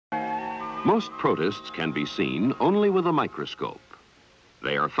Most protists can be seen only with a microscope.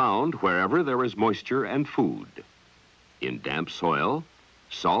 They are found wherever there is moisture and food, in damp soil,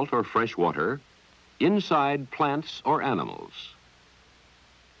 salt or fresh water, inside plants or animals.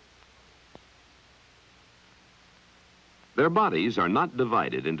 Their bodies are not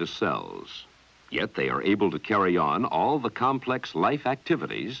divided into cells, yet they are able to carry on all the complex life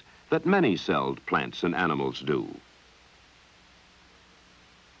activities that many celled plants and animals do.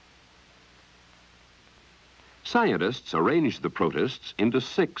 Scientists arrange the protists into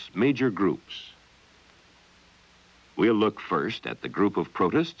 6 major groups. We'll look first at the group of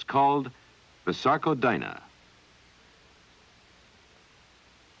protists called the sarcodina.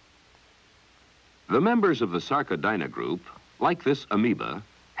 The members of the sarcodina group, like this amoeba,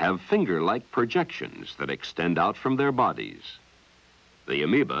 have finger-like projections that extend out from their bodies. The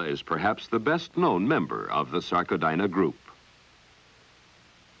amoeba is perhaps the best-known member of the sarcodina group.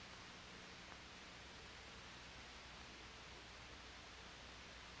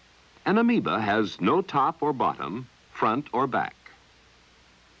 An amoeba has no top or bottom, front or back.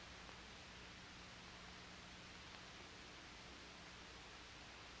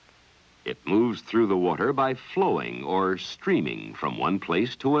 It moves through the water by flowing or streaming from one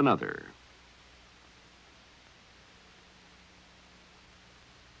place to another.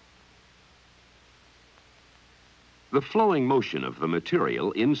 The flowing motion of the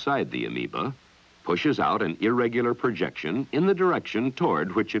material inside the amoeba pushes out an irregular projection in the direction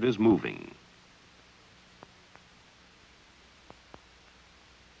toward which it is moving.